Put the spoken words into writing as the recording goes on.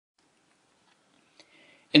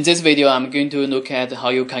In this video, I'm going to look at how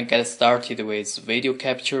you can get started with video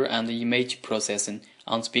capture and image processing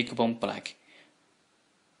on the beaglebone Black.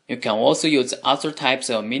 You can also use other types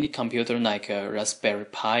of mini computer like a Raspberry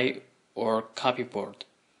Pi or copyboard.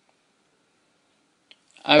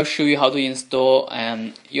 I'll show you how to install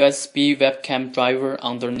an USB webcam driver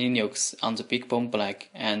under Linux on the beaglebone Black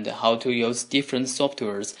and how to use different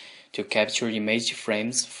softwares to capture image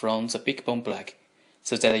frames from the beaglebone Black,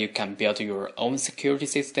 so that you can build your own security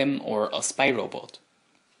system or a spy robot.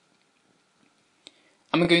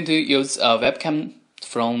 I'm going to use a webcam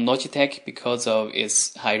from Logitech because of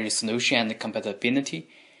its high resolution and compatibility.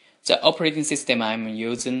 The operating system I'm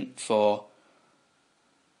using for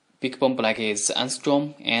beaglebone Black is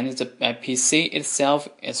Armstrong, and the PC itself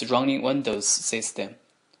is running Windows system.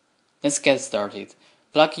 Let's get started.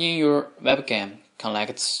 Plug in your webcam,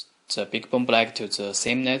 connect the beaglebone Black to the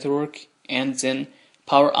same network, and then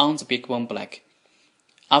power on the beaglebone Black.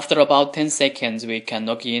 After about 10 seconds, we can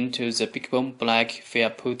log into the beaglebone Black via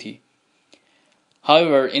PuTTY.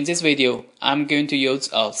 However, in this video, I'm going to use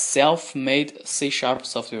a self-made C#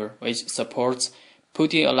 software which supports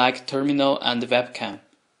PuTTY-alike terminal and webcam.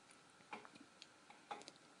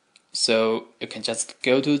 So you can just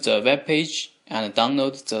go to the web page and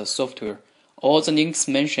download the software. All the links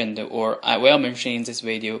mentioned or I will mention in this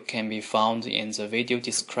video can be found in the video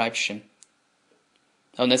description.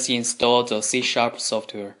 Now let's install the C#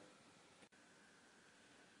 software.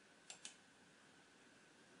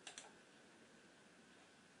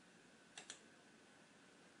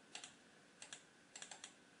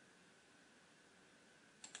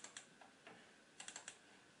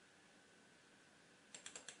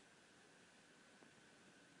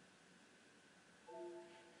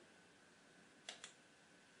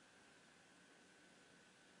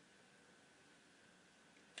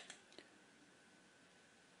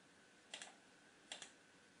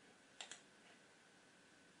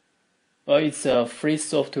 Well, it's a free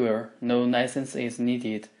software, no license is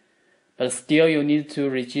needed, but still you need to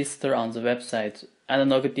register on the website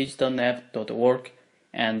analogdigitalnet.org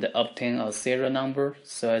and obtain a serial number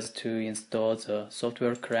so as to install the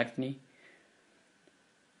software correctly.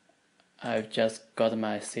 I've just got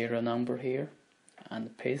my serial number here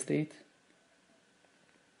and paste it.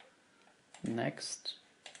 Next.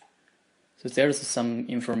 So there's some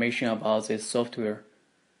information about this software,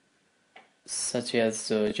 such as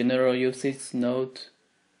the general usage note.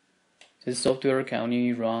 This software can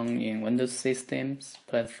only run in Windows systems,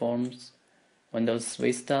 platforms, Windows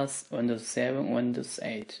Vista, Windows 7, Windows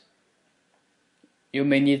 8. You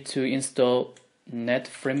may need to install Net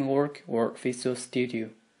Framework or Visual Studio.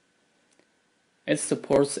 It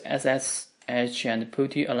supports SSH and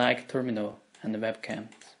PuTTY-alike terminal and webcams.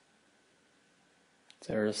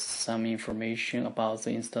 There's some information about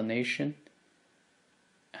the installation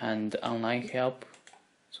and online help,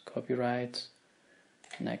 so copyright.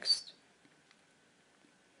 Next.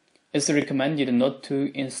 It's recommended not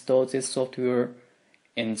to install this software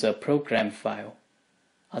in the program file,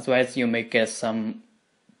 otherwise you may get some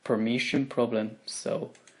permission problem.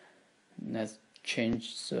 So let's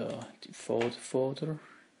change the default folder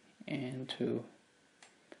and to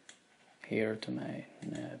here to my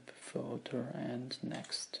nab folder and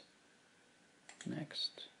next.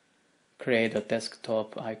 Create a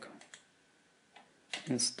desktop icon.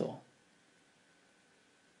 Install.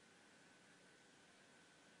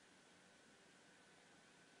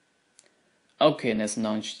 Okay, let's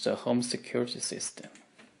launch the home security system.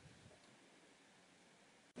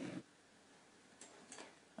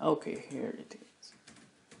 Okay, here it is.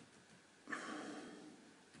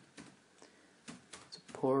 The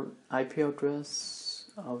port IP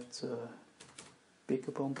address of the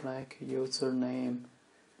beaglebone Black, username,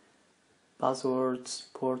 passwords,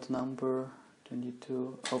 port number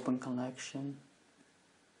 22, open connection.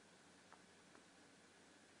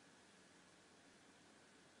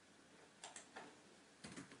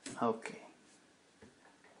 Okay.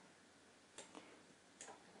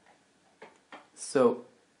 So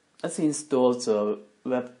let's install the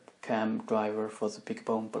webcam driver for the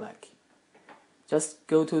beaglebone Black. Just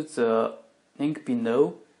go to the link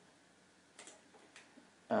below.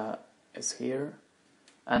 It's here.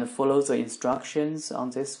 And follow the instructions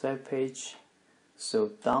on this web page.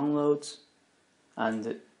 So download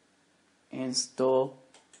and install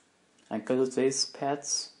and go to these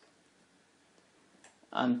paths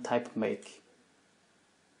and type make.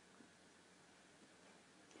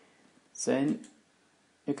 Then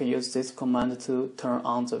you can use this command to turn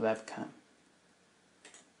on the webcam.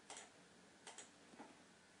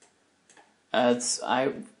 As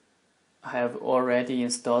I have already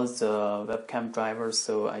installed the webcam driver,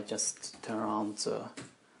 so I just turn on the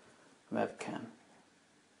webcam.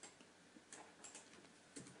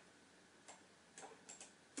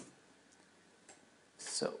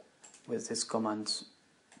 So with this command,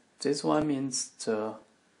 this one means the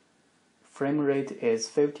frame rate is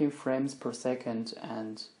 15 frames per second,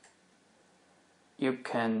 and you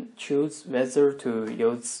can choose whether to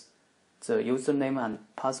use the username and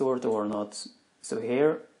password or not. So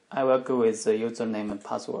here I will go with the username and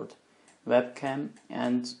password, webcam,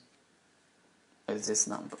 and with these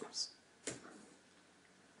numbers.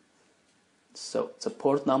 So the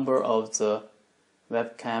port number of the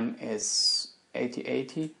webcam is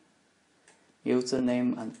 8080,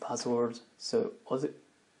 username and password. So what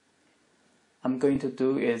I'm going to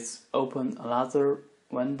do is open another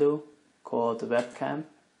window called webcam,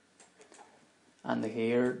 and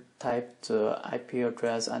here type the IP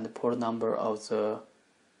address and the port number of the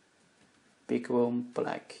beaglebone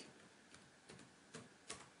black.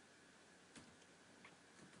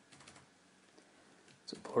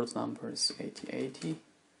 The port number is 8080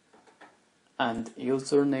 and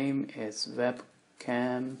username is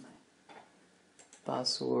webcam,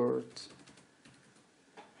 password,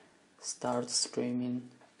 start streaming.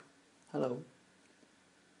 Hello,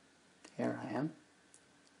 here I am.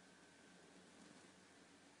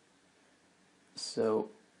 So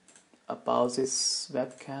about this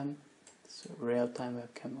webcam, so real-time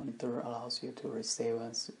webcam monitor allows you to receive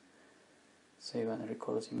and save and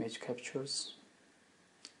record image captures,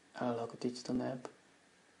 analog digital nab,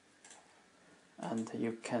 and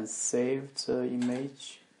you can save the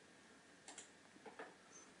image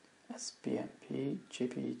as BMP,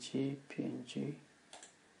 JPEG, PNG.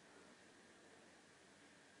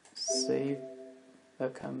 Save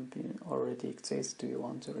webcam already exists. Do you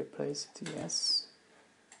want to replace it? Yes.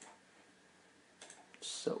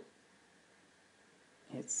 So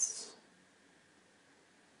it's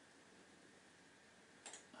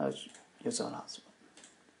use the last one.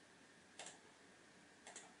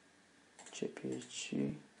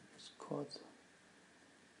 JPEG is called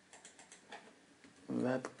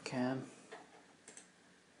webcam.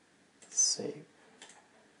 Save.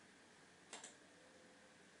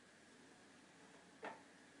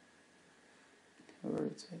 Where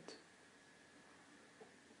is it?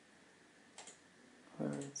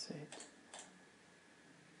 Where is it?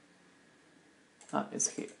 Ah, it's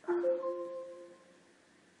here.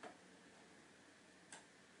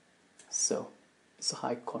 So it's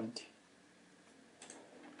high quality.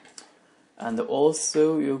 And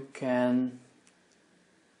also you can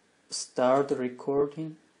start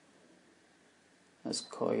recording. Let's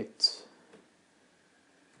call it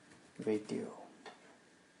video.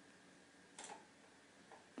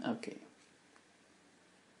 Okay.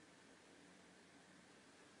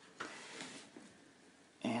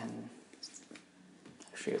 And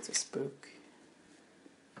share this book.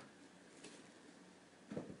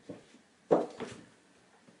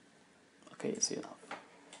 Okay, it's enough.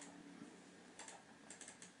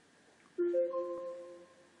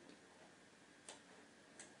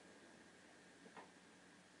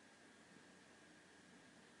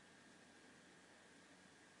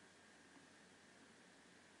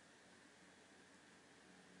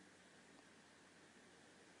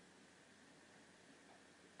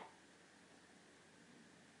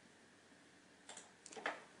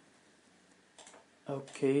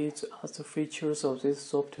 Okay, the other features of this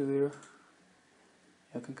software,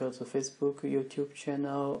 you can go to Facebook, YouTube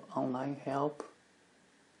channel, online help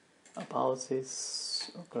about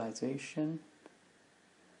this organization,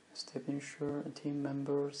 step ensure, team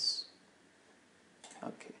members.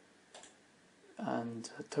 Okay, and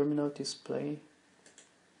terminal display,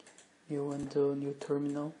 new window, new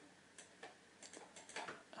terminal,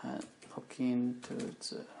 and log into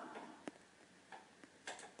the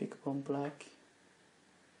beaglebone black.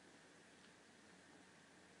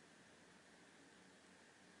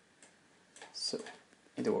 So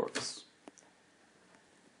it works.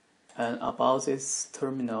 And about this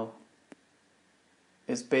terminal,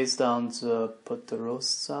 it's based on the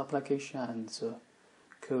Poderosa application and the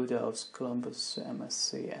code of Columbus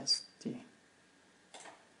MSCSD.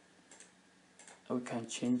 We can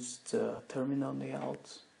change the terminal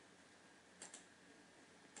layout,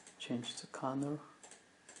 change the color,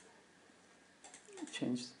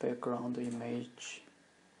 change the background image.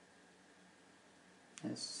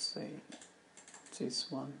 Let's say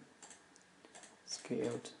this one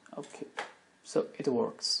scaled. Okay, so it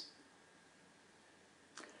works.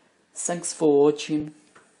 Thanks for watching.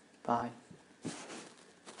 Bye.